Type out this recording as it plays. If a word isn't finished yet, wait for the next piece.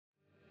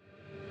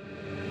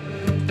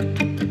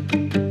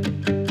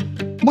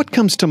What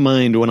comes to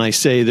mind when I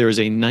say there is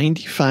a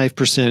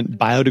 95%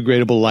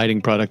 biodegradable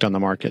lighting product on the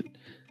market?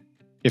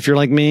 If you're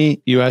like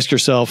me, you ask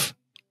yourself,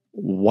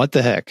 what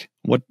the heck?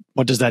 What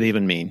does that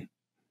even mean?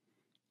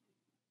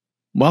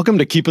 Welcome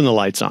to Keepin The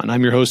Lights On.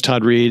 I'm your host,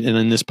 Todd Reed, and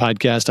in this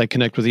podcast, I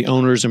connect with the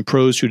owners and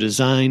pros who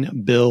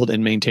design, build,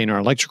 and maintain our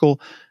electrical,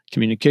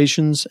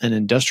 communications, and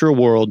industrial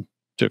world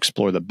to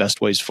explore the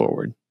best ways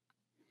forward.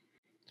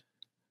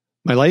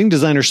 My lighting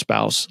designer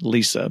spouse,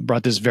 Lisa,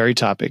 brought this very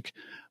topic,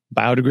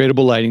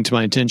 biodegradable lighting, to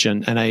my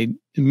attention, and I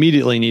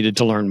immediately needed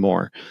to learn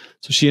more.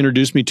 So she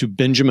introduced me to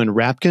Benjamin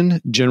Rapkin,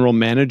 General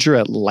Manager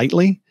at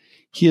Lightly.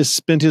 He has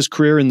spent his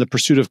career in the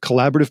pursuit of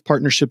collaborative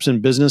partnerships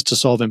in business to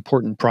solve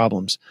important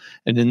problems.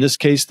 And in this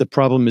case, the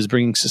problem is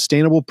bringing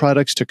sustainable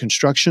products to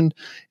construction,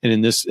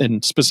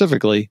 and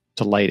specifically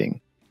to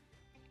lighting.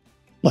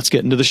 Let's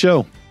get into the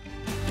show.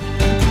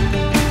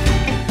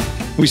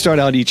 We start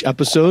out each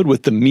episode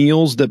with the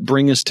meals that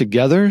bring us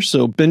together.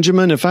 So,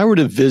 Benjamin, if I were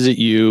to visit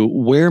you,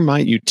 where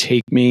might you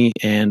take me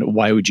and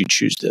why would you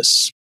choose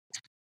this?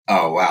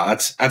 Oh, wow.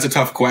 That's a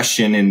tough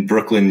question in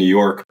Brooklyn, New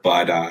York,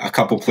 but a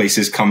couple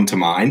places come to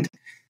mind.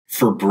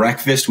 For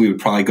breakfast, we would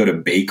probably go to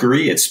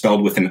Bakery. It's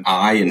spelled with an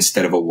I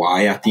instead of a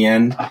Y at the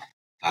end.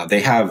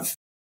 They have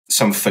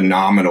some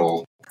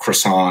phenomenal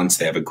croissants.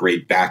 They have a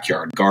great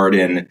backyard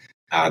garden.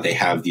 They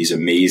have these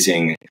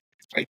amazing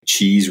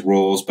cheese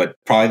rolls, but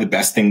probably the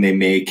best thing they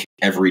make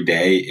every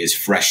day is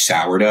fresh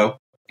sourdough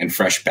and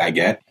fresh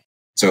baguette.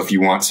 So if you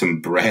want some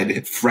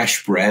bread,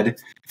 fresh bread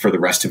for the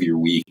rest of your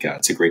week,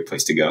 it's a great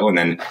place to go. And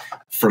then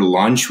for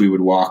lunch, we would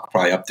walk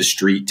probably up the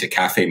street to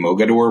Cafe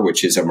Mogador,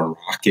 which is a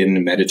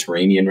Moroccan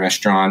Mediterranean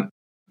restaurant.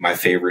 My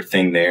favorite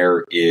thing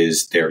there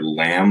is their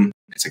lamb.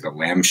 It's like a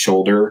lamb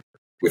shoulder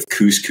with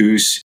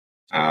couscous.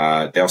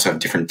 They also have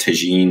different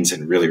tagines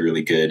and really,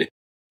 really good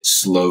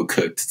slow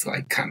cooked,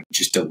 kind of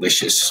just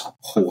delicious,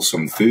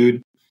 wholesome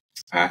food.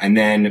 And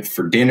then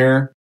for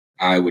dinner,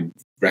 I would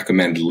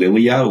recommend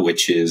Lilia,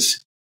 which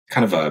is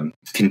kind of a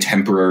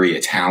contemporary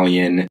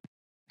Italian.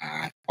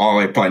 All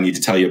I probably need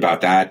to tell you about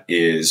that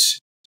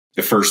is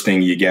the first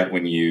thing you get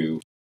when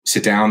you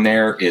sit down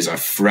there is a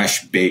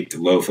fresh baked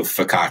loaf of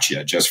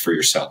focaccia just for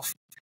yourself.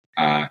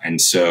 And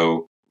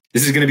so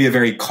this is going to be a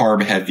very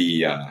carb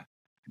heavy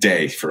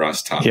day for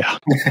us, Tom. Yeah.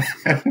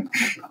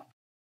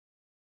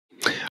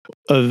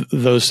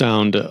 Those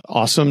sound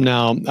awesome.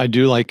 Now, I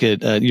do like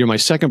it. You're my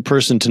second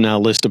person to now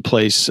list a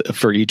place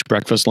for each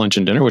breakfast, lunch,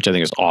 and dinner, which I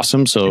think is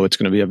awesome. So it's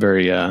going to be a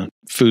very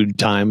food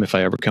time if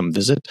I ever come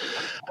visit.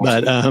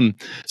 Awesome.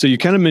 But so you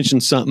kind of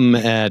mentioned something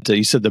at,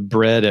 you said the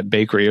bread at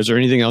Bakery. Is there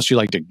anything else you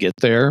like to get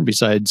there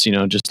besides,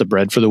 just the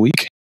bread for the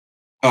week?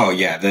 Oh,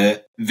 yeah.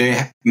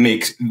 They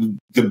make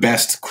the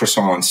best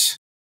croissants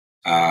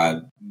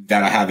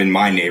that I have in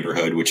my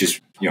neighborhood, which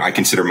is, I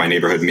consider my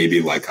neighborhood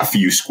maybe like a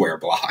few square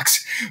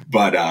blocks,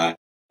 but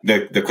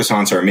the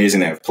croissants are amazing.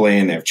 They have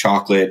plain, they have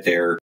chocolate.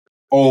 They're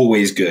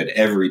always good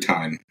every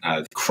time,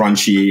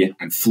 crunchy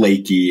and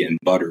flaky and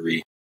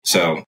buttery.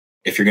 So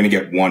if you're going to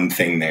get one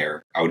thing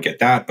there, I would get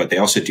that. But they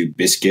also do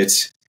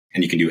biscuits,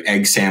 and you can do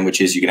egg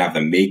sandwiches. You can have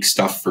them make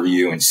stuff for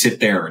you and sit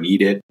there and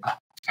eat it.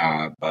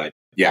 But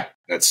yeah,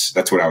 that's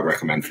what I would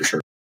recommend for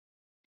sure.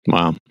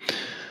 Wow.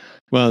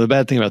 Well, the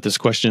bad thing about this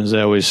question is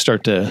I always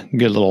start to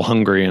get a little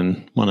hungry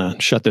and want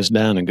to shut this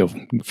down and go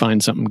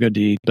find something good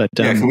to eat. But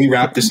yeah, can we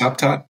wrap this up,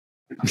 Todd?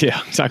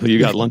 Yeah, exactly. You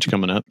got lunch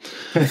coming up.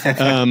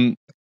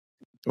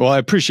 Well, I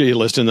appreciate you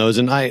listing those.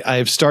 And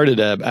I've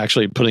started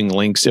actually putting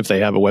links, if they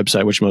have a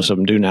website, which most of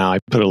them do now. I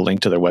put a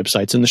link to their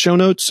websites in the show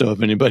notes. So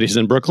if anybody's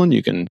in Brooklyn,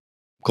 you can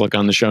click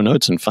on the show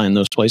notes and find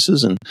those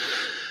places and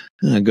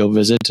go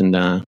visit and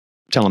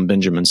tell them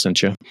Benjamin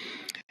sent you.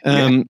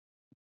 Yeah.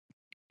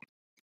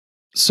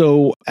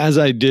 So as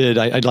I did,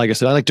 like I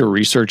said, I like to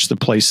research the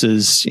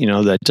places,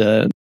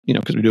 that,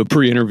 because we do a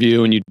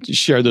pre-interview and you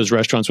share those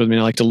restaurants with me.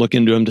 I like to look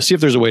into them to see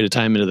if there's a way to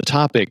tie them into the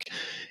topic.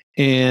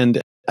 And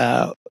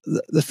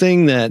the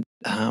thing that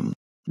we're going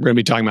to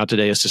be talking about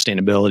today is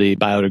sustainability,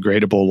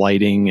 biodegradable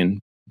lighting, and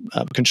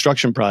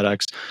construction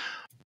products.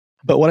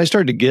 But what I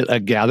started to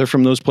gather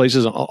from those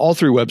places, all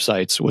three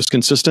websites, was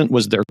consistent,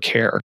 was their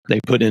care they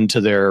put into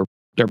their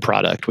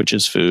product, which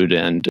is food,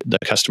 and the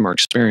customer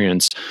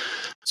experience.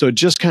 So it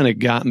just kind of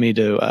got me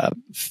to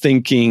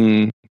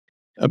thinking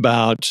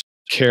about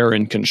care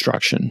in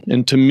construction.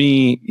 And to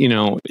me,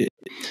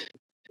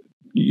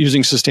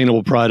 using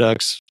sustainable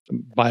products,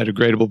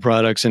 biodegradable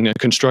products in a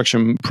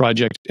construction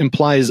project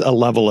implies a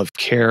level of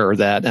care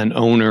that an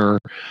owner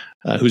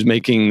who's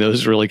making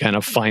those really kind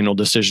of final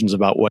decisions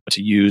about what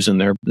to use in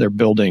their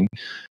building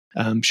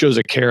shows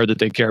a care that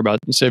they care about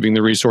saving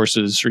the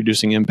resources,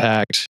 reducing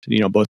impact,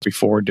 both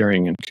before,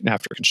 during, and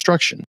after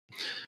construction.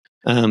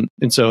 And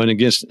so, in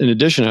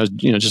addition, I was,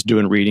 just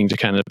doing reading to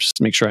kind of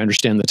just make sure I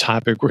understand the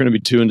topic we're going to be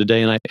doing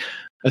today. And I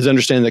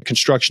understand that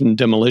construction and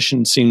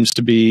demolition seems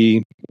to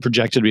be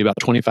projected to be about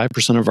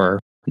 25% of our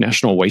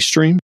national waste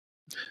stream.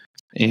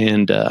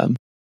 And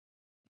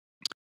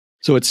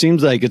so it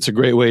seems like it's a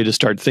great way to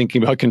start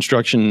thinking about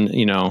construction,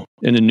 in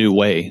a new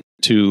way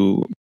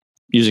to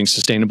using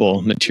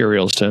sustainable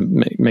materials to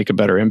make a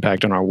better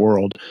impact on our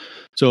world.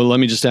 So let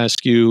me just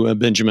ask you,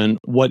 Benjamin,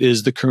 what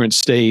is the current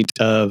state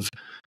of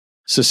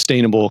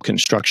sustainable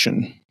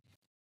construction?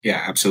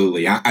 Yeah,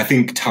 absolutely. I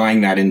think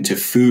tying that into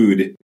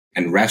food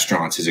and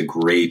restaurants is a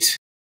great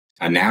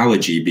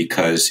analogy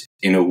because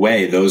in a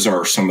way, those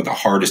are some of the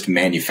hardest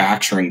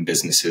manufacturing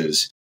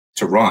businesses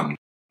to run.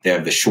 They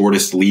have the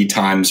shortest lead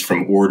times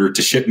from order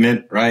to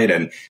shipment, right?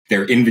 And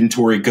their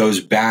inventory goes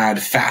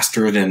bad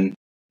faster than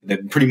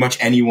pretty much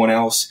anyone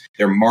else.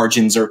 Their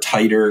margins are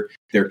tighter.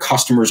 Their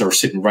customers are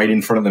sitting right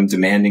in front of them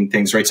demanding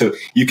things, right? So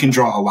you can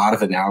draw a lot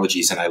of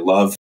analogies. And I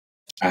love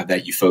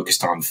that you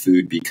focused on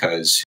food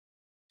because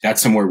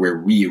that's somewhere where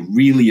we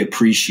really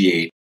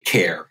appreciate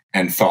care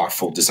and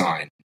thoughtful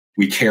design.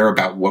 We care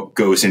about what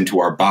goes into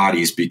our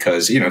bodies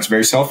because, it's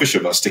very selfish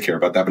of us to care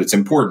about that, but it's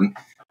important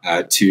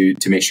to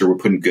make sure we're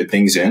putting good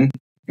things in,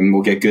 and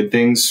we'll get good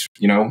things,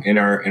 in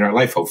our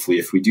life, hopefully,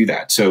 if we do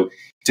that. So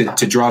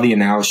to draw the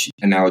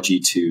analogy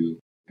to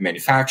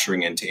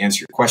manufacturing and to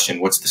answer your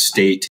question, what's the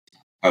state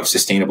of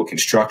sustainable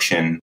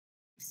construction?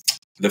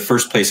 The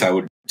first place I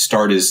would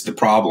start is the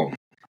problem.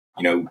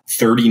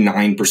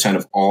 39%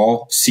 of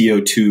all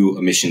CO2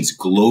 emissions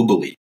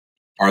globally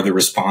are the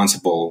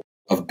responsible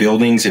of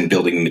buildings and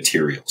building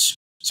materials.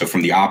 So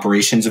from the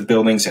operations of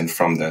buildings and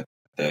from the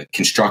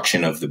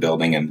construction of the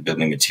building and the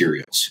building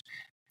materials.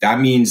 That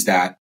means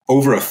that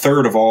over a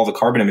third of all the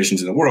carbon emissions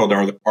in the world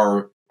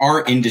are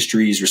our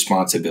industry's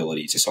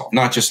responsibility to solve,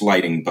 not just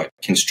lighting, but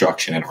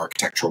construction and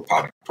architectural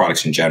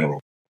products in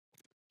general.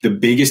 The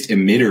biggest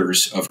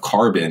emitters of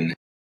carbon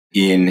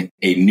in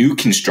a new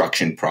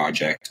construction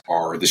project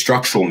are the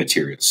structural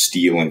materials,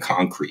 steel and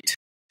concrete.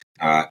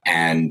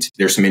 And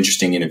there's some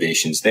interesting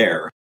innovations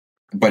there.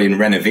 But in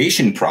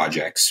renovation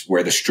projects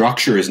where the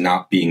structure is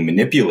not being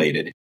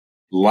manipulated,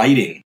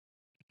 lighting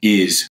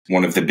is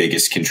one of the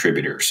biggest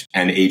contributors,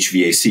 and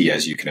HVAC,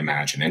 as you can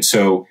imagine. And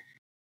so,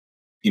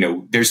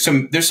 there's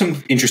some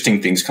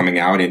interesting things coming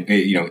out, and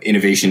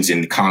innovations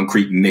in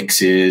concrete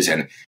mixes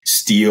and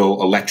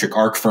steel electric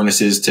arc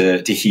furnaces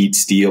to heat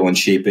steel and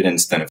shape it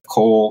instead of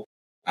coal.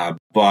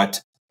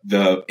 But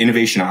the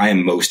innovation I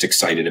am most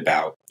excited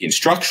about in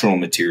structural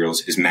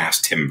materials is mass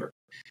timber.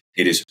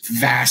 It is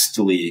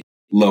vastly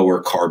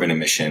lower carbon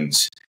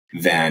emissions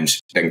than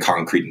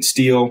concrete and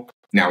steel.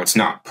 Now, it's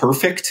not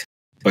perfect,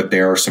 but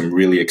there are some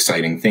really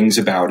exciting things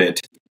about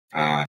it.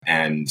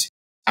 And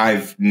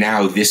I've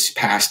now this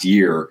past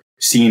year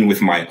seen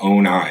with my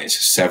own eyes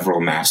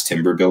several mass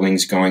timber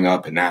buildings going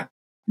up, and that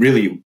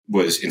really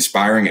was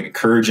inspiring and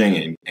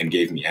encouraging and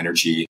gave me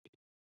energy.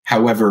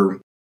 However,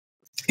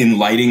 in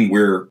lighting,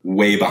 we're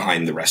way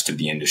behind the rest of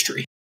the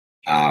industry.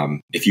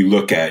 If you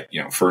look at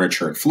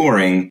furniture and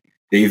flooring,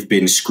 they've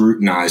been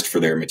scrutinized for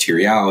their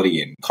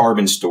materiality and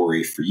carbon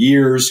story for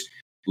years.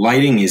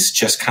 Lighting is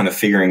just kind of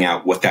figuring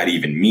out what that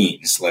even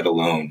means, let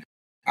alone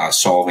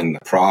solving the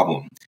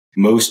problem.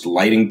 Most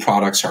lighting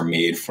products are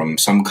made from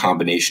some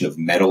combination of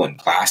metal and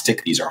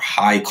plastic. These are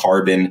high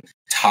carbon,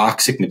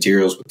 toxic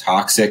materials with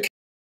toxic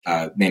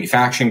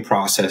manufacturing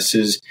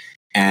processes,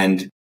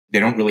 and they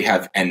don't really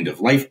have end of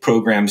life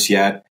programs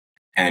yet.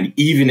 And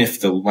even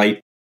if the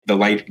light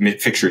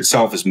fixture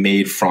itself is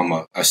made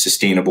from a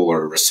sustainable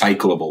or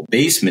recyclable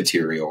base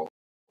material,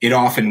 it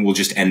often will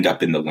just end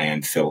up in the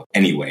landfill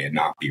anyway and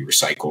not be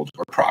recycled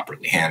or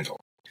properly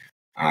handled.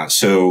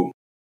 So,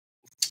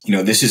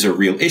 this is a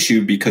real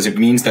issue because it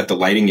means that the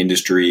lighting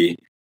industry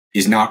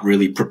is not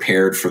really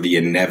prepared for the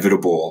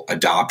inevitable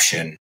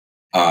adoption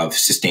of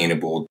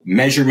sustainable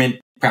measurement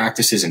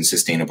practices and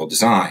sustainable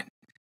design.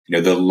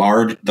 The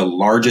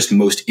largest,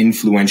 most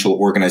influential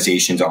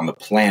organizations on the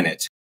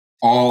planet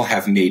all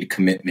have made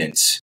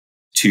commitments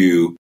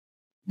to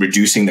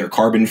reducing their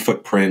carbon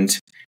footprint.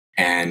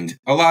 And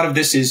a lot of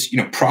this is,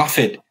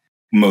 profit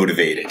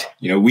motivated.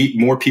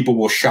 More people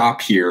will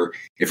shop here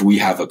if we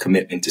have a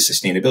commitment to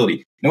sustainability.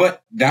 You know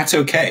what? That's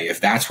okay.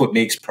 If that's what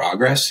makes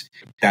progress,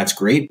 that's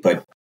great.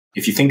 But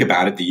if you think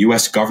about it, the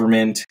US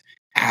government,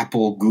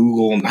 Apple,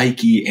 Google,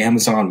 Nike,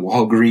 Amazon,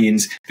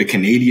 Walgreens, the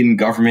Canadian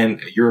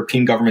government,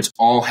 European governments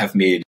all have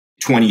made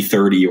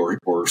 2030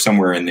 or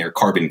somewhere in their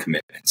carbon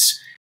commitments.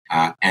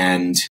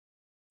 And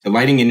the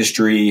lighting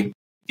industry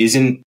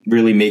isn't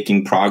really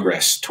making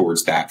progress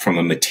towards that from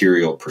a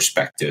material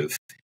perspective.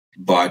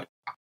 But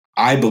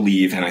I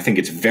believe, and I think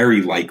it's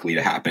very likely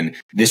to happen,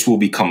 this will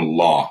become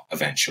law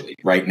eventually.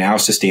 Right now,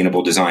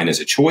 sustainable design is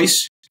a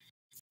choice.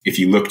 If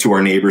you look to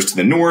our neighbors to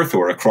the north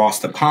or across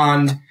the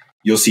pond,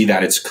 you'll see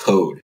that it's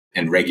code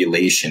and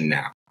regulation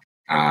now.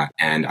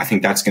 And I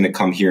think that's going to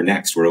come here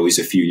next. We're always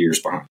a few years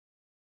behind.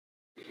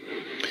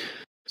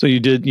 So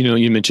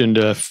you mentioned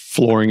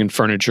flooring and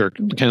furniture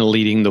kind of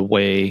leading the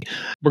way.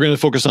 We're going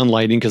to focus on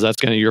lighting because that's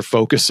kind of your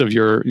focus of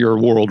your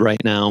world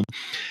right now.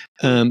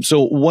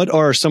 So what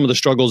are some of the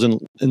struggles in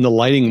the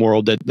lighting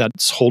world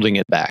that's holding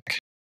it back?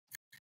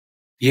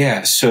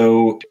 Yeah,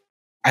 so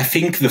I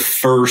think the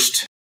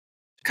first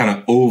kind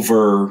of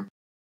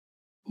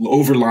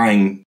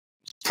overlying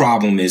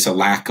problem is a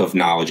lack of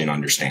knowledge and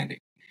understanding.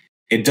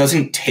 It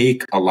doesn't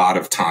take a lot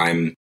of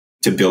time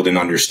to build an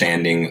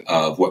understanding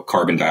of what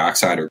carbon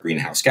dioxide or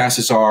greenhouse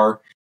gases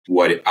are,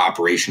 what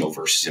operational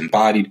versus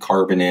embodied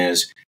carbon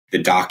is.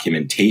 The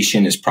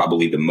documentation is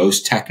probably the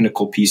most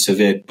technical piece of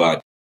it,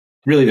 but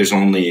really there's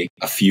only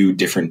a few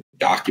different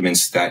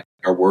documents that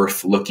are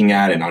worth looking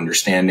at and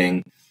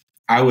understanding.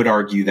 I would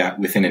argue that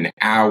within an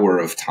hour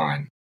of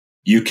time,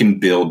 you can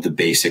build the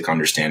basic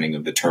understanding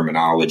of the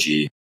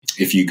terminology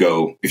if you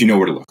know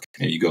where to look.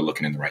 You go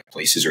looking in the right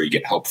places or you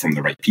get help from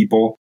the right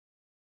people.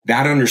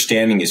 That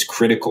understanding is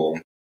critical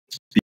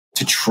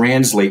to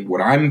translate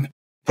what I'm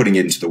putting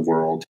into the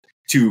world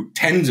to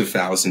tens of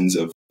thousands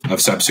of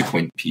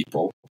subsequent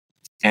people.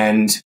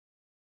 And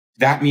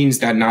that means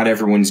that not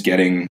everyone's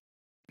getting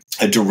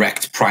a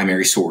direct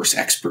primary source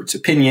expert's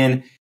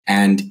opinion.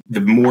 And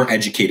the more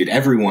educated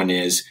everyone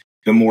is,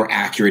 the more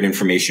accurate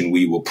information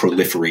we will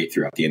proliferate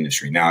throughout the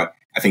industry. Now,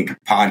 I think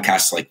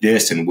podcasts like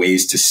this and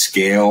ways to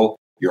scale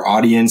your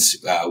audience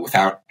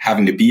without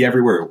having to be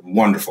everywhere are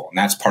wonderful. And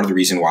that's part of the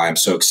reason why I'm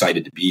so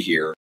excited to be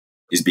here,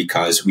 is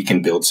because we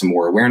can build some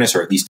more awareness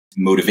or at least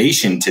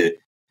motivation to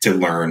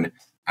learn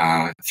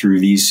through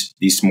these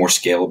more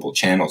scalable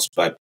channels.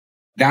 But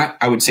that,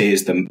 I would say,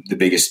 is the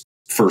biggest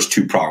first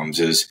two problems.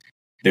 Is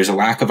there's a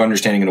lack of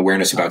understanding and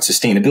awareness about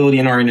sustainability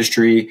in our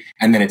industry,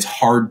 and then it's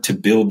hard to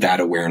build that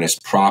awareness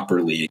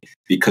properly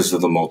because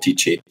of the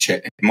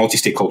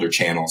multi-stakeholder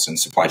channels and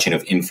supply chain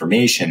of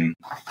information.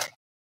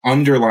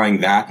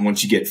 Underlying that,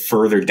 once you get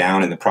further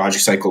down in the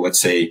project cycle, let's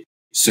say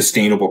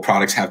sustainable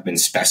products have been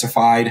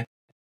specified,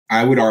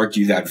 I would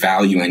argue that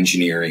value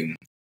engineering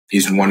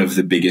is one of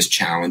the biggest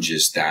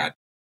challenges that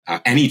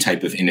any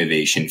type of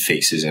innovation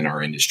faces in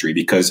our industry,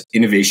 because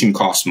innovation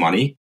costs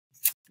money.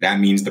 That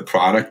means the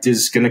product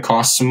is going to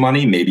cost some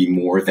money, maybe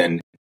more than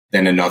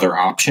another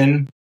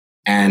option.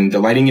 And the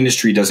lighting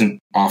industry doesn't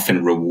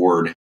often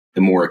reward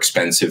the more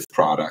expensive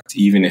product,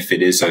 even if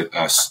it is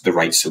the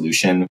right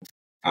solution.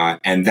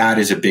 And that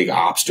is a big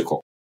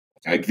obstacle.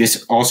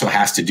 This also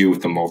has to do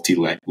with the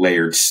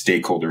multi-layered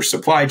stakeholder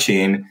supply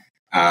chain,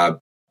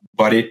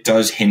 but it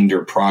does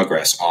hinder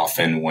progress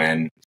often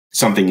when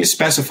something is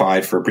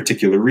specified for a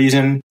particular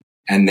reason,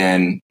 and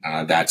then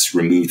that's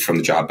removed from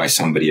the job by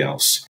somebody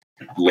else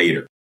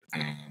later.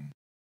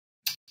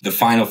 The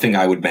final thing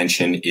I would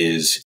mention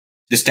is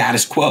the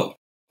status quo.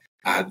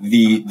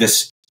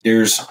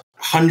 There's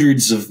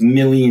hundreds of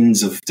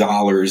millions of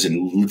dollars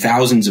and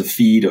thousands of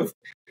feet of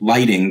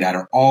lighting that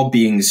are all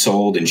being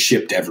sold and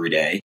shipped every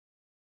day.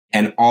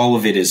 And all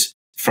of it is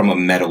from a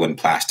metal and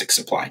plastic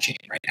supply chain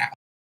right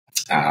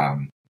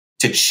now.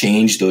 To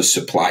change those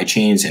supply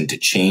chains and to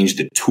change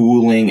the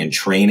tooling and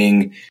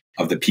training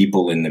of the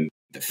people in the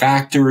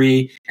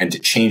factory, and to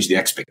change the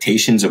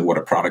expectations of what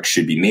a product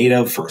should be made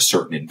of for a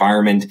certain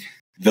environment,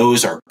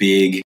 those are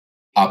big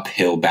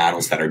uphill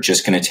battles that are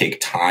just going to take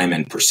time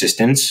and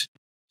persistence.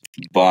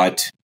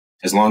 But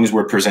as long as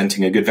we're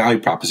presenting a good value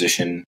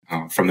proposition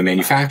from the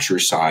manufacturer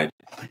side,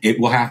 it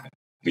will happen.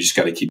 We just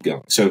got to keep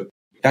going. So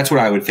that's what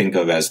I would think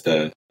of as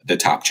the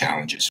top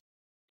challenges.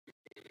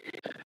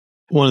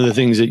 One of the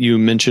things that you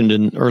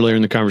mentioned earlier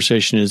in the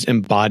conversation is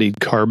embodied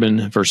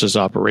carbon versus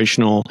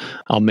operational.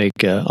 I'll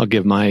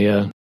give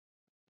my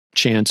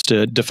chance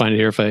to define it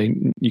here. If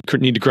you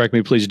need to correct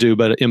me, please do.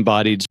 But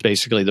embodied is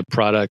basically the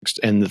products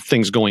and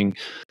the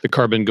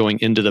carbon going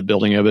into the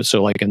building of it.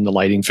 So like in the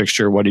lighting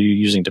fixture, what are you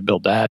using to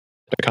build that?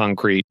 The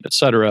concrete, et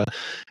cetera.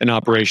 And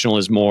operational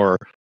is more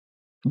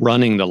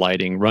running the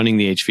lighting, running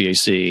the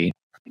HVAC.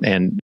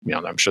 And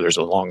I'm sure there's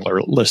a long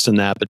list in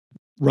that, but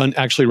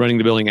actually running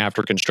the building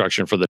after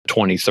construction for the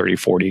 20, 30,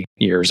 40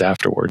 years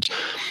afterwards.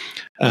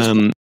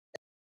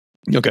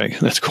 Okay,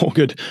 that's cool.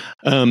 Good.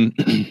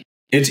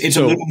 It's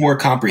a little more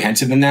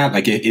comprehensive than that.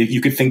 Like you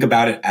could think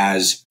about it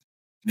as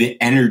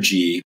the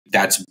energy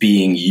that's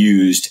being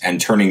used and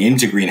turning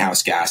into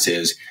greenhouse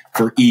gases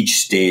for each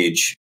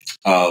stage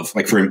of,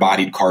 like for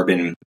embodied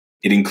carbon,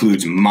 it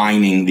includes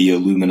mining the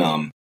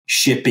aluminum,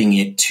 shipping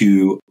it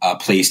to a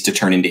place to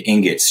turn into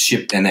ingots,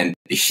 and then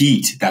the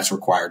heat that's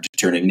required to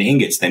turn it into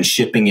ingots, then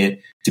shipping it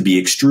to be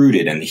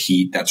extruded and the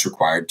heat that's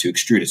required to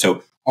extrude it.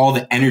 So all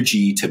the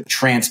energy to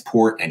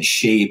transport and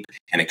shape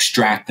and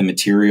extract the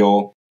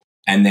material,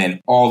 and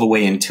then all the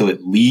way until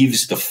it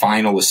leaves the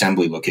final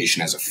assembly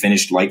location as a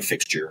finished light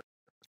fixture.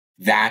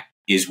 That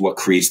is what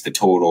creates the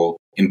total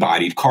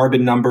embodied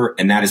carbon number,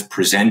 and that is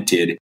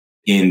presented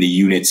in the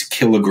units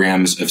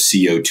kilograms of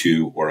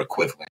CO2 or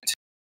equivalent.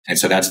 And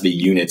so that's the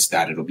units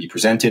that it'll be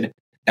presented.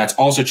 That's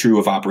also true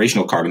of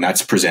operational carbon.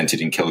 That's presented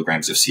in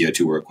kilograms of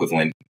CO2 or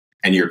equivalent.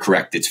 And you're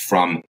correct. It's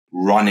from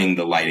running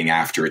the lighting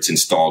after it's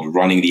installed,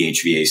 running the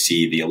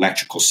HVAC, the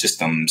electrical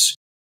systems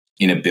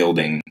in a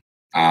building.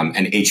 And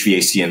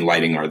HVAC and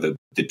lighting are the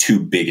two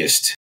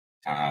biggest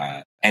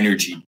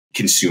energy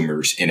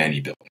consumers in any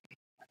building.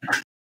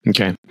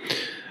 Okay.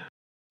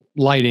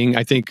 Lighting,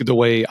 I think the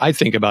way I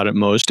think about it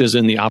most is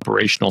in the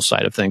operational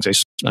side of things.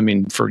 I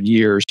mean, for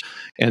years,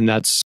 and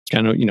that's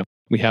kind of,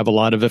 we have a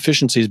lot of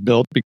efficiencies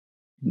built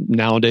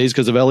nowadays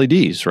because of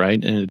LEDs,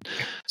 right? And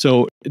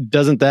so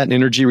doesn't that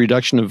energy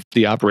reduction of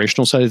the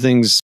operational side of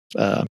things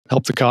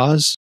help the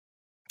cause?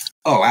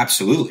 Oh,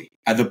 absolutely.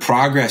 The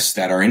progress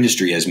that our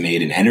industry has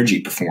made in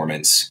energy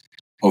performance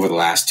over the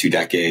last 2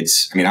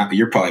 decades. I mean,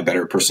 you're probably a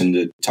better person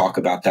to talk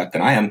about that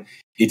than I am.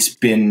 It's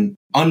been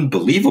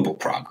unbelievable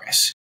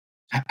progress.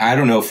 I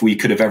don't know if we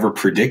could have ever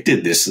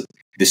predicted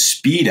the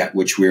speed at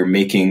which we're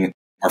making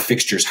our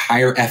fixtures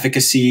higher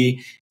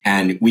efficacy.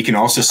 And we can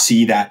also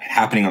see that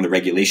happening on the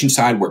regulation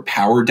side, where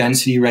power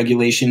density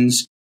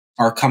regulations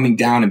are coming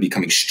down and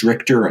becoming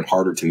stricter and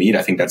harder to meet.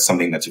 I think that's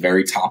something that's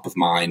very top of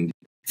mind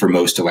for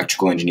most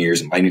electrical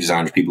engineers and lighting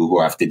designers, people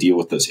who have to deal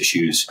with those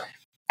issues.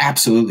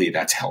 Absolutely,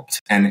 that's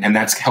helped. And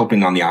that's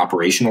helping on the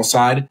operational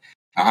side,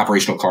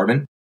 operational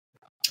carbon.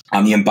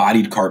 On the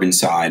embodied carbon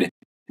side,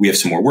 we have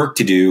some more work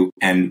to do.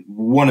 And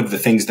one of the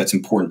things that's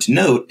important to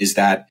note is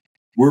that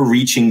we're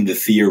reaching the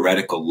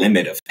theoretical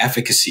limit of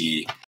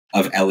efficacy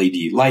of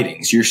LED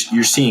lightings.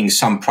 You're seeing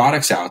some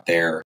products out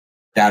there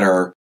that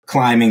are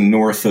climbing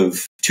north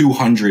of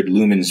 200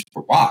 lumens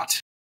per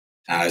watt.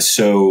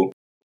 So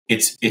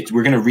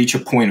we're going to reach a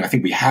point. I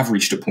think we have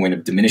reached a point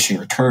of diminishing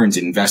returns,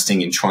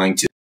 investing in trying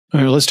to. All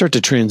right, let's start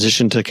to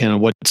transition to kind of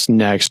what's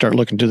next. Start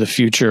looking to the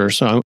future.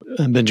 So,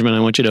 Benjamin, I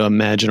want you to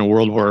imagine a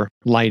world where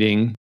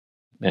lighting,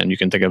 and you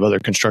can think of other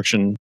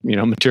construction,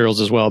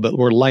 materials as well, but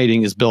where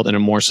lighting is built in a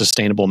more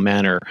sustainable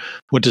manner.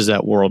 What does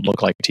that world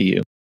look like to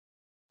you?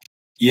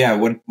 Yeah,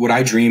 what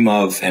I dream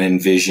of and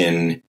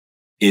envision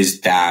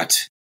is that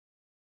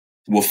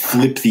we'll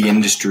flip the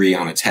industry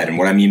on its head. And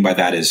what I mean by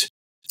that is,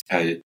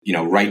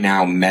 right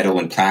now, metal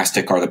and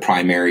plastic are the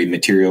primary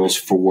materials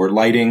for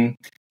lighting.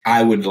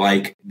 I would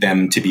like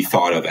them to be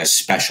thought of as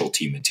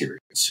specialty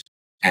materials.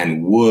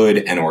 And wood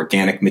and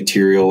organic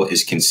material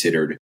is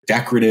considered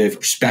decorative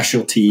or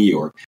specialty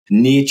or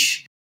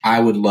niche. I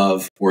would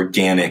love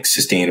organic,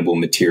 sustainable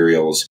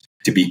materials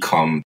to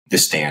become the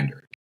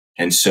standard.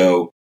 And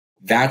so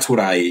that's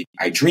what I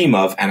dream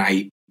of. And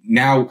I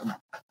now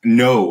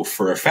know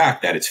for a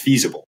fact that it's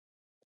feasible.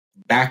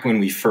 Back when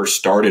we first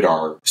started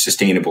our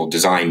sustainable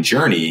design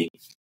journey,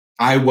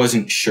 I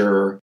wasn't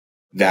sure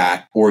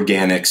that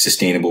organic,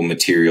 sustainable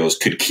materials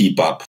could keep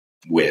up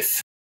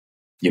with,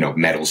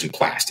 metals and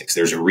plastics.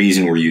 There's a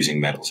reason we're using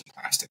metals and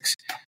plastics.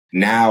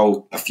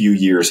 Now, a few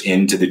years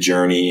into the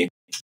journey,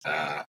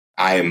 I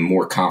am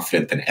more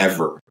confident than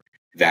ever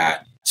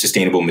that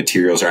sustainable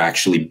materials are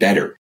actually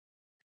better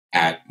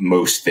at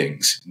most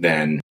things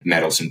than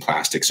metals and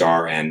plastics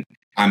are. And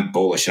I'm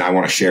bullish, and I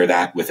want to share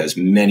that with as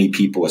many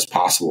people as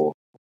possible,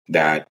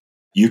 that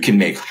you can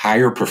make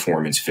higher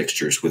performance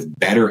fixtures with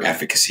better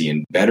efficacy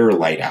and better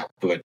light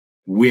output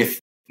with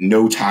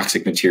no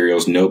toxic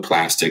materials, no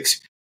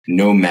plastics,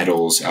 no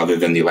metals other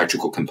than the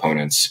electrical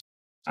components.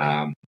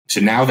 So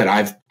now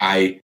that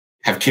I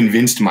have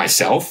convinced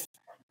myself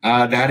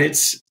that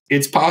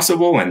it's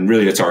possible, and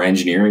really that's our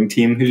engineering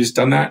team who's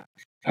done that,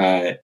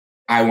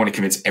 I want to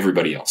convince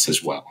everybody else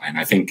as well. And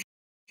I think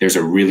there's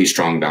a really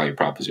strong value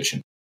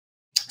proposition.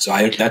 So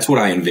that's what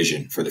I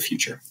envision for the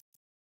future.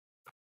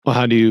 Well,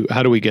 how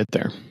do we get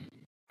there?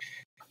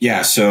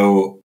 Yeah.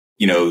 So,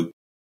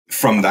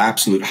 from the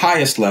absolute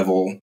highest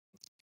level,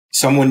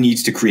 someone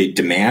needs to create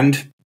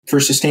demand for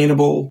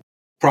sustainable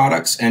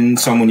products, and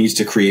someone needs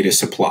to create a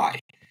supply.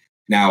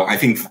 Now, I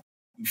think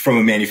from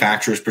a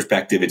manufacturer's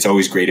perspective, it's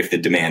always great if the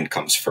demand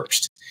comes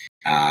first.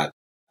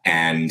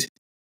 And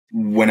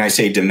when I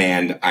say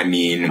demand, I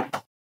mean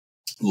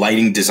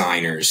lighting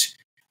designers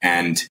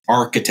and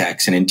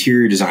architects and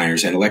interior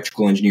designers and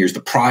electrical engineers,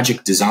 the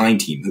project design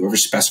team,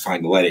 whoever's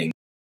specifying the lighting,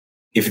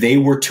 if they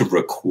were to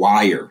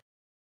require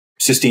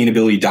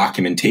sustainability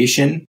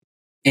documentation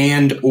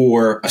and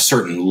or a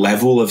certain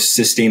level of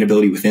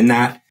sustainability within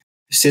that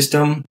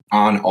system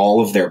on all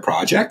of their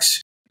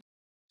projects,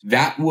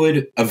 that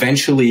would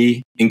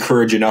eventually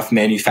encourage enough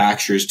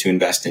manufacturers to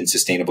invest in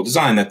sustainable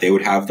design that they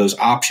would have those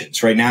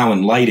options. Right now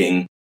in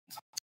lighting,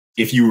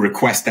 if you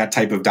request that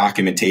type of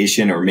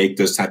documentation or make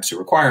those types of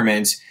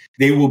requirements,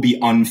 they will be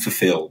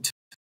unfulfilled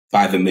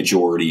by the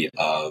majority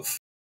of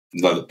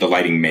the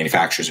lighting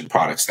manufacturers and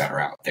products that are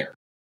out there.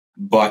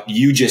 But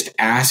you just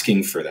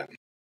asking for them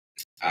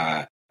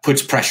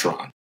puts pressure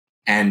on.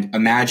 And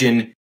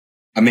imagine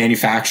a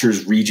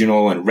manufacturer's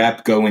regional and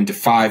rep go into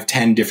 5,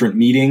 10 different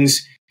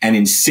meetings, and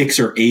in 6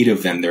 or 8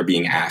 of them, they're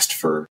being asked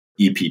for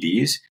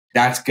EPDs.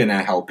 That's going to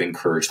help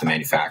encourage the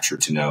manufacturer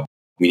to know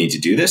we need to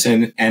do this.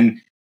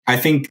 And I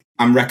think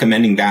I'm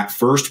recommending that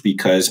first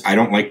because I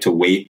don't like to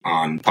wait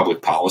on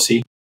public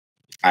policy.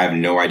 I have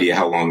no idea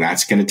how long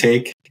that's going to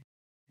take.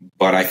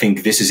 But I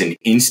think this is an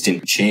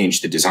instant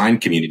change the design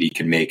community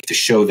can make to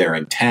show their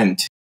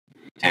intent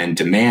and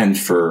demand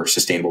for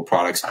sustainable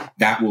products.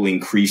 That will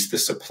increase the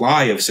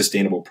supply of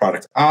sustainable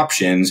product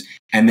options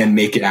and then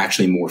make it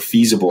actually more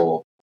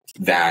feasible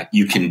that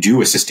you can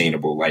do a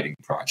sustainable lighting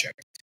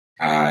project.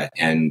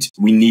 And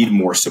we need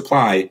more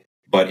supply,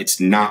 but it's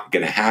not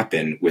going to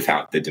happen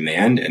without the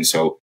demand. And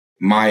so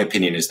my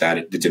opinion is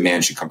that the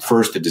demand should come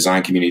first. The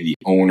design community,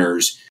 the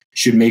owners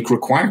should make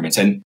requirements.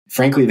 And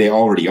frankly, they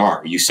already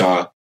are. You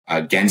saw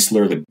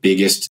Gensler, the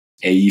biggest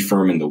AE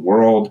firm in the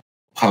world,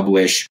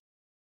 publish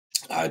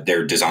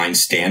their design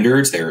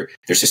standards, their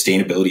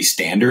sustainability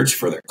standards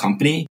for their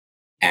company.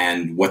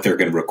 and what they're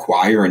going to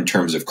require in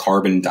terms of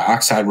carbon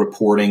dioxide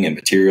reporting and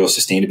material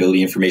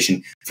sustainability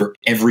information for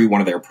every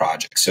one of their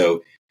projects.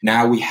 So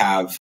now we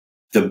have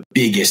the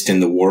biggest in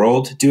the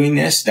world doing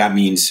this. That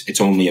means it's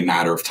only a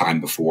matter of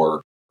time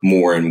before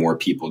more and more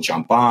people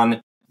jump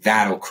on.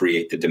 That'll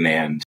create the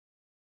demand,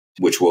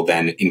 which will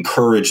then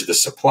encourage the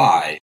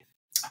supply.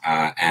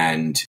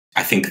 And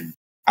I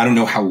don't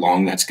know how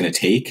long that's going to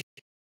take,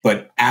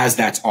 but as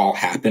that's all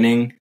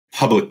happening,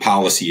 public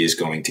policy is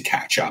going to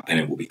catch up and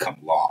it will become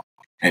law.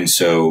 And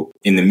so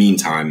in the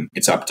meantime,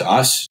 it's up to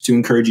us to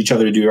encourage each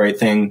other to do the right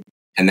thing.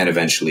 And then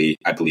eventually,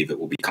 I believe it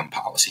will become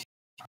policy.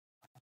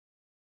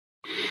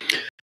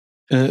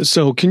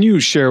 So can you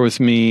share with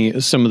me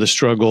some of the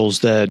struggles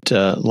that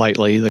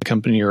Lightly, the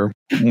company you're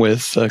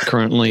with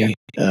currently,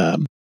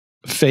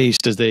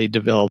 faced as they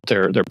develop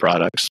their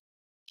products?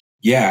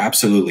 Yeah,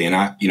 absolutely.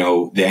 And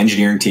the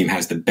engineering team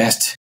has the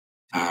best,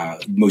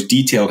 most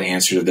detailed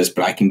answer to this,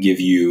 but I can give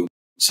you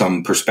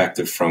some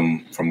perspective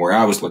from where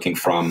I was looking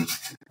from.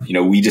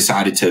 We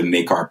decided to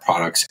make our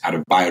products out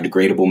of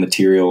biodegradable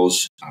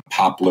materials,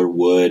 poplar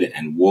wood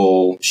and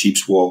wool,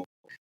 sheep's wool.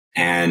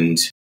 And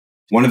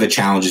one of the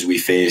challenges we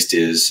faced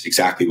is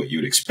exactly what you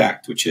would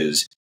expect, which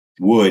is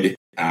wood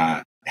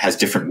has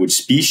different wood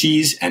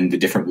species, and the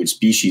different wood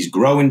species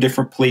grow in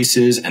different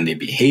places and they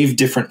behave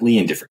differently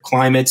in different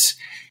climates.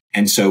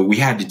 And so we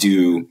had to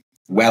do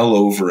well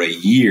over a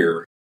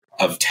year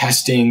of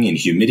testing in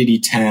humidity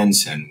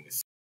tents and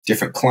with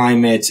different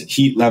climates and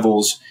heat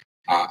levels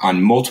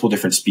on multiple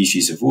different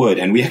species of wood.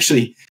 And we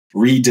actually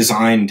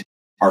redesigned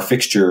our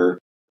fixture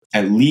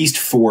at least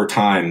 4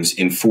 times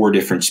in 4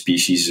 different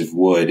species of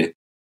wood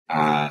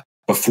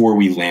before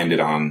we landed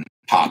on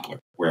poplar,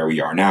 where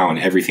we are now, and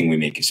everything we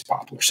make is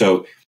poplar.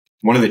 So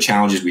one of the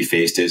challenges we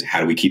faced is,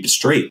 how do we keep it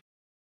straight?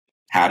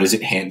 How does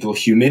it handle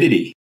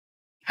humidity?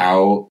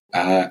 How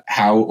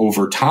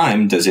over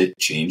time does it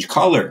change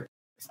color?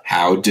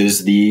 How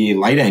does the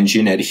light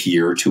engine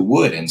adhere to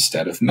wood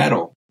instead of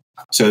metal?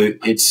 So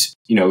it's,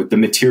 the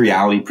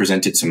materiality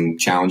presented some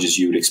challenges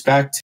you would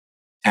expect.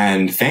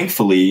 And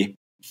thankfully,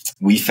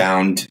 we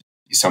found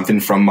something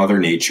from Mother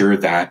Nature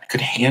that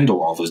could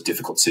handle all those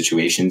difficult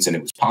situations, and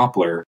it was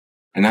poplar.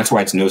 And that's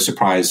why it's no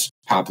surprise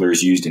poplar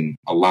is used in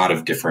a lot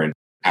of different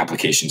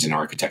applications in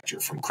architecture,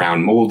 from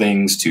crown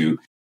moldings to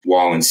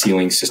wall and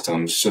ceiling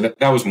systems. So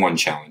that was one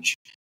challenge.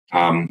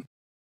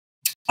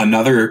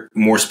 Another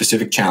more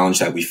specific challenge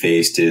that we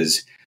faced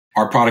is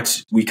our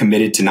products. We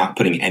committed to not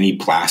putting any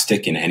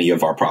plastic in any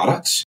of our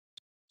products.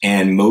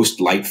 And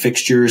most light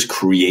fixtures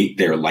create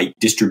their light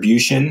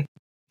distribution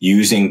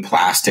using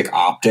plastic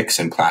optics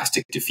and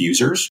plastic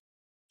diffusers.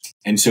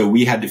 And so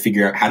we had to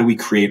figure out, how do we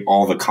create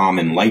all the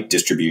common light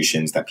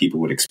distributions that people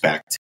would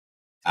expect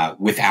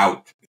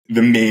without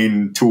the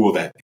main tool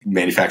that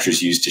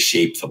manufacturers use to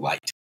shape the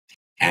light.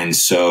 And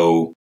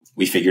so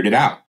we figured it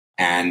out,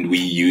 and we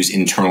use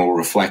internal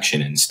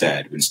reflection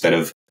instead. Instead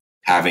of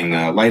having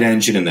the light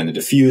engine and then a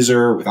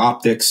diffuser with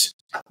optics,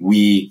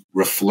 we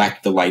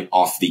reflect the light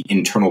off the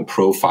internal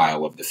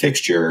profile of the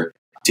fixture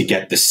to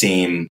get the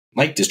same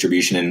light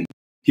distribution. And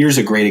here's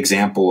a great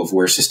example of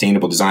where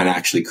sustainable design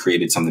actually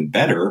created something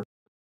better.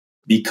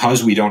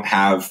 Because we don't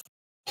have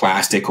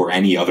plastic or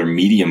any other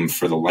medium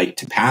for the light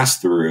to pass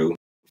through,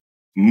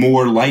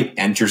 more light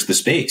enters the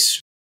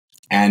space,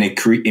 and it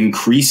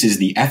increases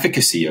the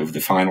efficacy of the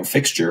final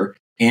fixture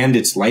and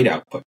its light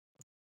output.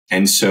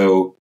 And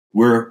so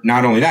we're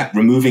not only that,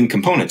 removing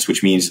components,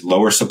 which means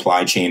lower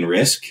supply chain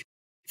risk,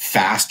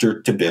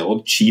 faster to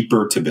build,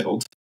 cheaper to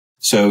build.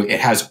 So it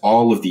has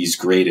all of these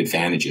great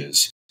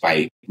advantages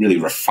by really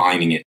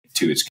refining it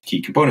to its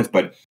key components.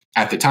 But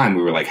at the time,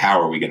 we were like, how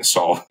are we going to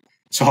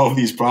solve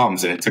these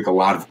problems? And it took a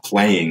lot of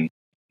playing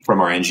from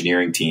our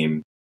engineering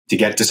team to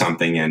get to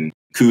something. And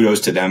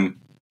kudos to them,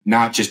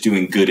 not just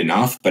doing good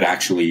enough, but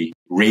actually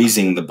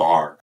raising the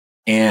bar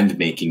and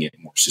making it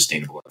more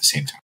sustainable at the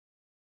same time.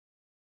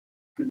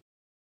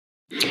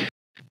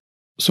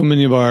 So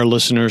many of our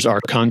listeners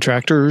are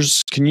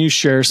contractors. Can you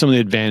share some of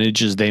the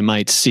advantages they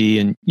might see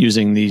in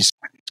using these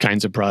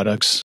kinds of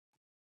products?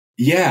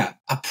 Yeah,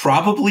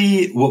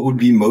 probably what would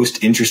be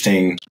most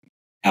interesting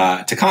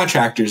to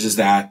contractors is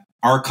that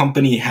our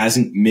company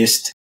hasn't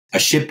missed a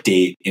ship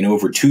date in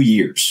over 2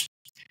 years.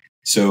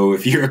 So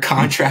if you're a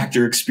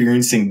contractor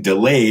experiencing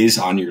delays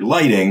on your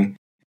lighting,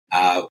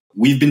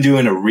 we've been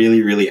doing a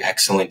really, really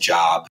excellent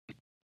job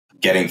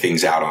getting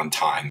things out on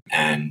time.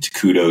 And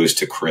kudos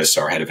to Chris,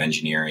 our head of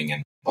engineering,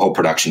 and the whole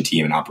production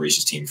team and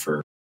operations team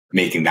for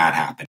making that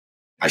happen.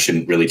 I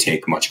shouldn't really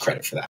take much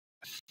credit for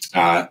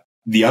that.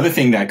 The other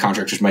thing that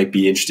contractors might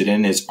be interested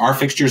in is our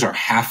fixtures are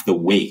half the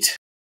weight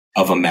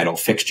of a metal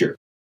fixture.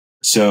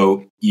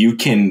 So you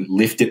can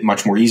lift it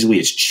much more easily.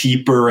 It's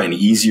cheaper and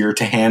easier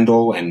to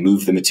handle and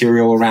move the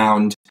material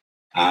around.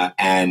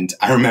 And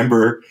I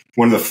remember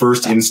one of the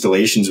first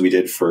installations we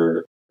did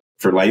for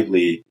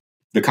Lightly,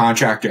 the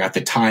contractor at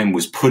the time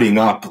was putting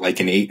up like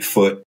an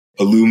 8-foot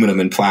aluminum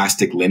and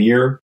plastic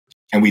linear.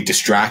 And we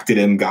distracted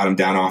him, got him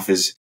down off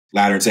his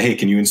ladder and said, hey,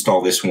 can you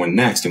install this one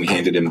next? And we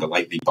handed him the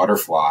Lightly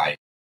butterfly.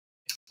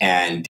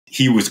 And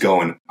he was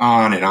going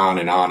on and on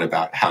and on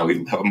about how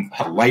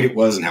light it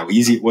was and how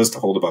easy it was to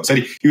hold above his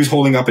head. He was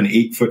holding up an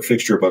 8-foot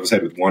fixture above his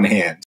head with one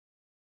hand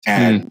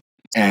and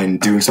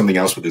doing something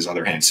else with his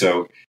other hand.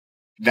 So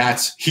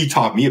he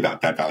taught me about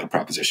that value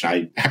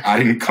proposition. I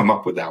didn't come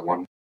up with that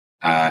one.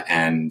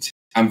 And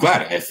I'm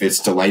glad. If it's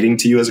delighting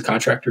to you as a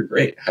contractor,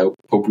 great. I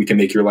hope we can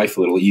make your life a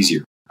little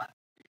easier.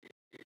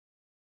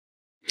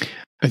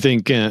 I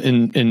think,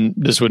 and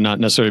this would not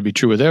necessarily be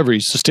true with every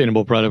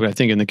sustainable product, but I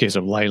think in the case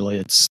of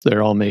Lightly,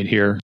 they're all made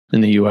here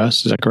in the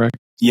U.S. Is that correct?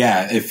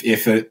 Yeah.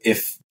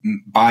 If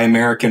Buy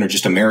American or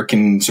just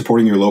American,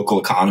 supporting your local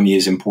economy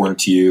is important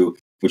to you,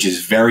 which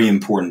is very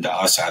important to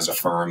us as a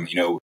firm.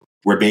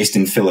 We're based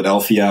in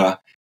Philadelphia.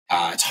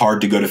 It's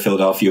hard to go to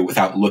Philadelphia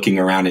without looking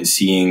around and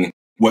seeing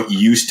what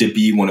used to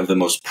be one of the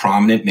most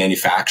prominent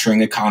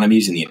manufacturing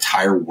economies in the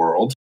entire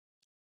world.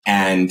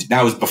 And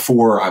that was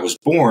before I was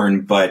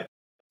born, but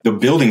the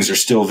buildings are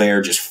still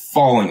there, just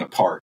falling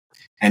apart.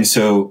 And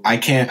so I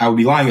would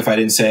be lying if I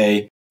didn't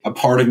say a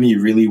part of me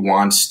really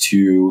wants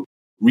to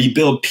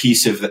rebuild a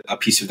piece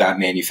of that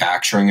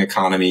manufacturing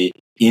economy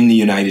in the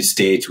United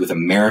States with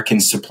American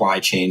supply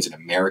chains and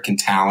American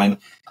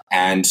talent,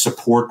 and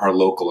support our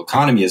local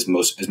economy as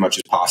much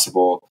as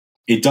possible.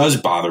 It does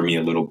bother me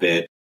a little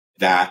bit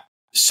that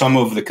some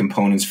of the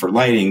components for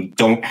lighting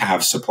don't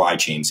have supply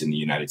chains in the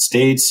United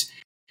States.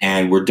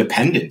 And we're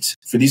dependent.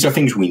 These are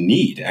things we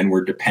need, and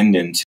we're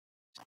dependent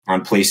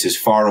on places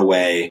far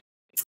away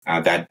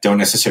that don't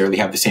necessarily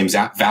have the same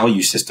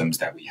value systems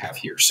that we have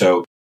here.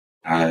 So,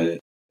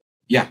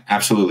 yeah,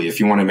 absolutely. If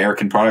you want an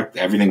American product,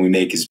 everything we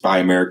make is Buy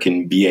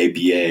American,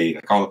 BABA,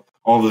 like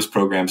all those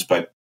programs.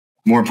 But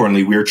more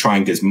importantly, we're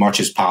trying as much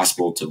as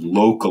possible to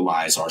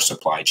localize our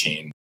supply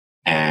chain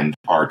and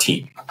our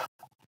team.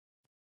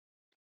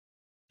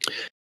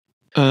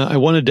 I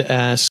wanted to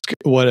ask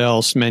what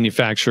else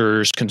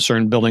manufacturers,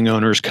 concerned building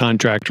owners,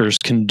 contractors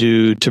can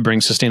do to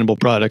bring sustainable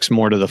products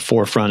more to the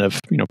forefront of,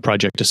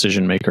 project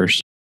decision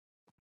makers.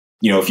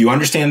 If you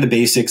understand the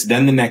basics,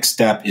 then the next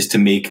step is to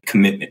make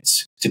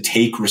commitments, to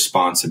take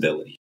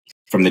responsibility.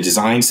 From the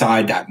design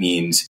side, that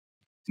means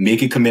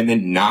make a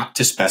commitment not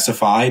to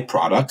specify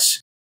products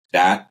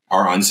that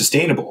are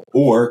unsustainable.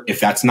 Or if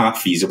that's not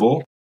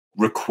feasible,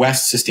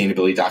 request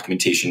sustainability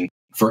documentation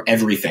for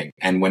everything,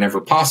 and whenever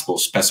possible,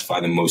 specify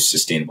the most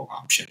sustainable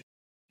option.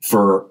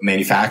 For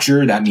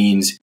manufacturer, that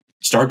means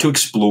start to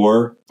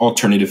explore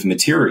alternative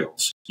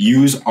materials.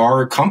 Use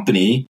our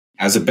company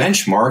as a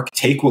benchmark,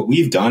 take what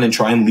we've done and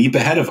try and leap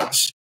ahead of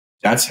us.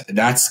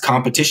 That's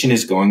competition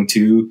is going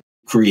to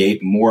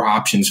create more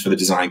options for the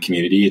design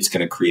community. It's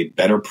going to create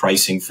better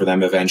pricing for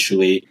them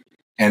eventually.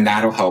 And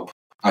that'll help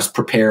us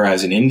prepare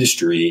as an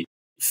industry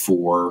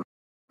for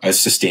a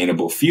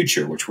sustainable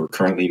future, which we're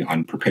currently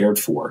unprepared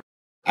for.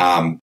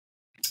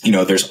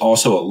 There's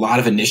also a lot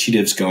of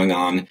initiatives going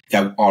on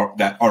that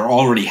are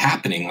already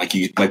happening.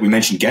 Like we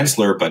mentioned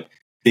Gensler, but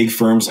big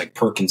firms like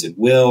Perkins and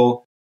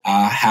Will,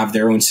 have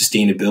their own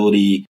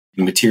sustainability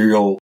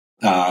material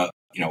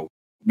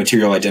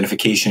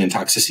identification and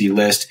toxicity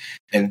list.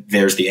 And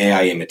there's the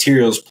AIA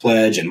Materials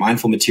Pledge and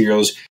Mindful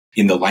Materials.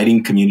 In the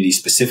lighting community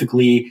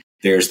specifically,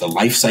 there's the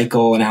Life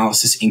Cycle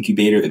Analysis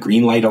Incubator, the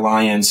Green Light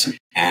Alliance,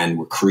 and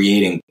we're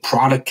creating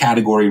product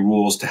category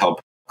rules to help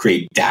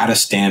create data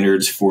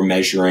standards for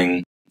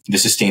measuring the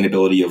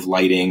sustainability of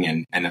lighting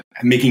and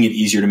making it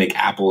easier to make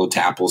apple to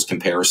apples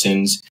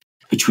comparisons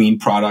between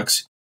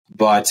products.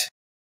 But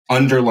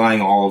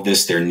underlying all of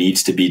this, there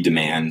needs to be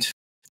demand,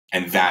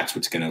 and that's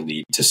what's going to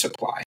lead to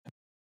supply.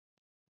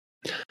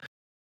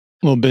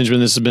 Well, Benjamin,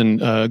 this has been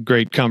a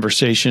great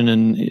conversation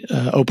and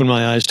opened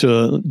my eyes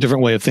to a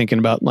different way of thinking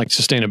about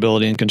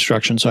sustainability in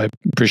construction. So I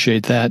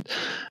appreciate that.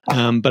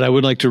 But I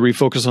would like to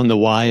refocus on the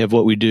why of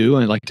what we do.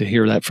 I'd like to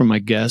hear that from my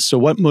guests. So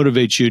what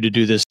motivates you to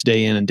do this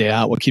day in and day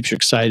out? What keeps you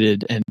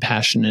excited and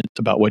passionate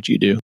about what you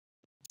do?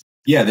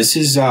 Yeah, this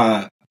is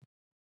a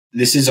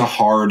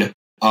hard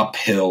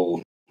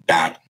uphill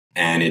battle,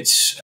 and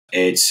it's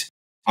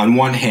on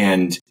one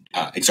hand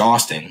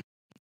exhausting,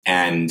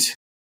 and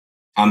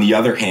on the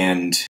other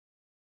hand,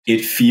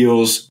 it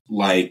feels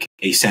like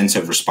a sense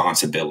of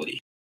responsibility.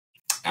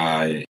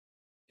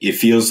 It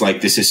feels like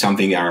this is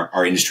something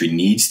our industry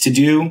needs to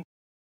do,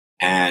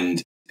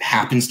 and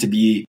happens to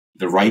be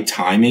the right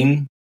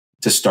timing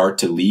to start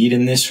to lead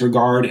in this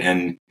regard.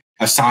 And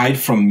aside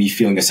from me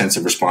feeling a sense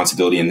of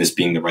responsibility and this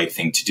being the right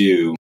thing to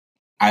do,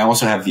 I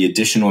also have the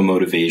additional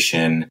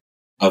motivation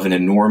of an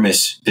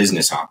enormous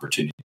business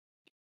opportunity.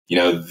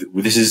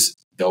 This is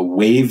the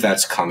wave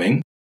that's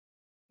coming.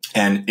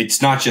 And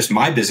it's not just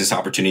my business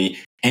opportunity.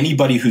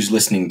 Anybody who's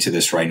listening to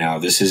this right now,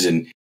 this is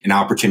an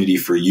opportunity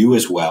for you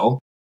as well.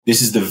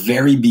 This is the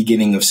very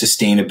beginning of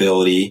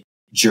sustainability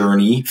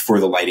journey for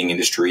the lighting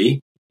industry.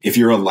 If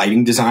you're a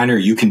lighting designer,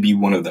 you can be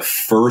one of the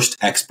first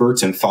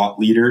experts and thought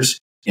leaders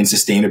in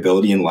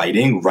sustainability in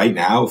lighting right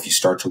now. If you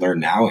start to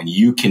learn now, and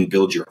you can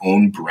build your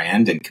own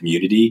brand and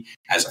community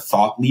as a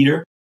thought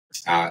leader.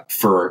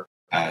 For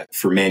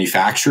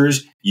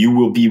manufacturers, you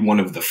will be one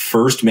of the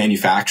first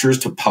manufacturers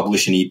to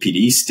publish an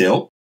EPD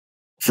still.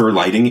 for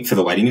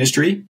the lighting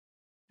industry.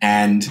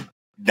 And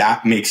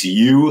that makes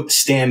you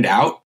stand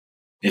out.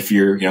 If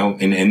you're,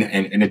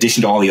 in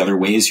addition to all the other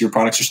ways your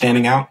products are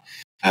standing out,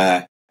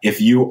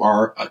 if you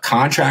are a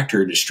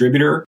contractor or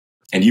distributor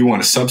and you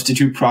want to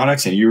substitute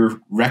products and you're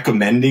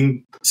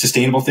recommending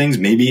sustainable things,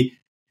 maybe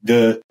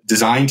the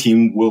design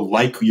team will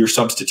like your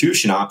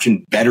substitution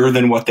option better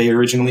than what they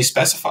originally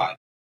specified.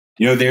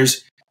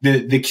 There's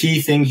the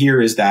key thing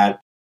here is that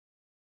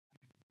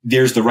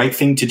there's the right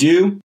thing to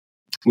do,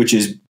 which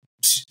is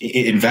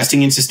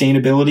investing in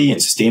sustainability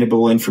and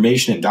sustainable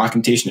information and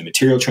documentation and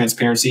material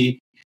transparency.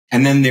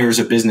 And then there's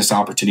a business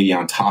opportunity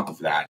on top of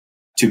that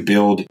to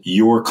build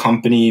your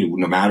company,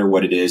 no matter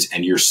what it is,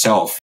 and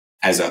yourself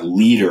as a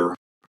leader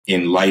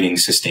in lighting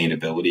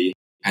sustainability.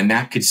 And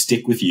that could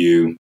stick with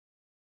you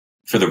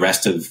for the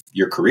rest of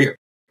your career.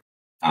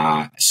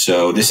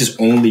 So this is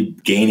only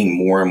gaining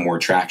more and more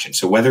traction.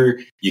 So whether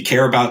you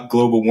care about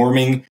global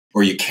warming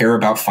or you care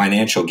about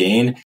financial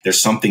gain, there's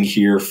something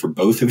here for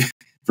both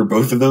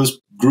of those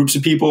groups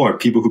of people or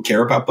people who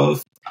care about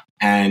both.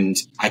 And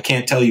I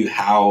can't tell you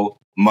how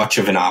much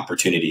of an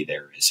opportunity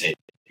there is.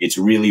 It's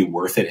really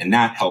worth it. And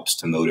that helps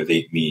to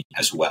motivate me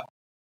as well.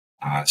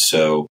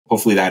 So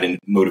hopefully that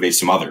motivates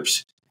some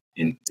others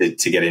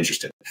to get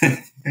interested.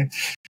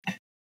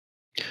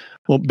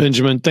 Well,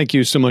 Benjamin, thank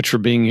you so much for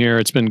being here.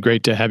 It's been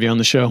great to have you on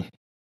the show.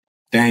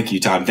 Thank you,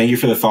 Todd. Thank you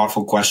for the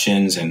thoughtful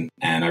questions. And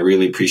I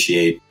really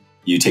appreciate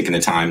you taking the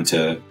time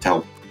to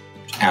help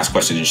ask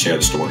questions and share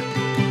the story.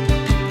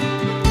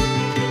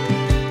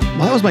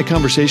 Well, that was my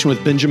conversation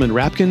with Benjamin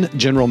Rapkin,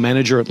 General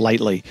Manager at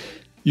Lightly.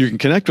 You can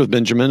connect with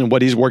Benjamin and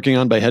what he's working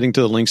on by heading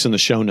to the links in the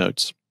show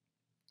notes.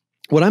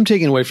 What I'm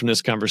taking away from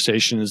this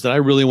conversation is that I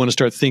really want to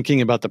start thinking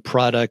about the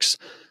products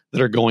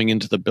that are going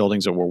into the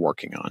buildings that we're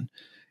working on.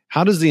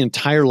 How does the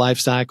entire life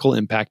cycle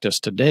impact us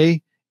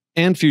today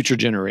and future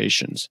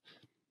generations?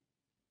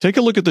 Take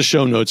a look at the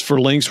show notes for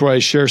links where I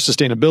share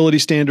sustainability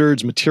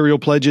standards, material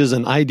pledges,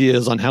 and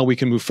ideas on how we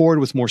can move forward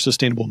with more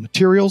sustainable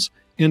materials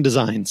and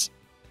designs.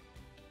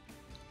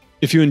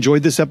 If you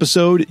enjoyed this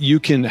episode, you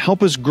can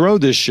help us grow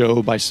this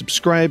show by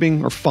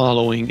subscribing or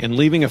following and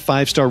leaving a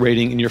 5-star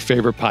rating in your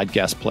favorite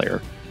podcast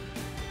player.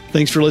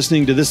 Thanks for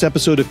listening to this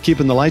episode of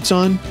Keepin The Lights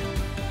On.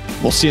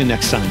 We'll see you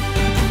next time.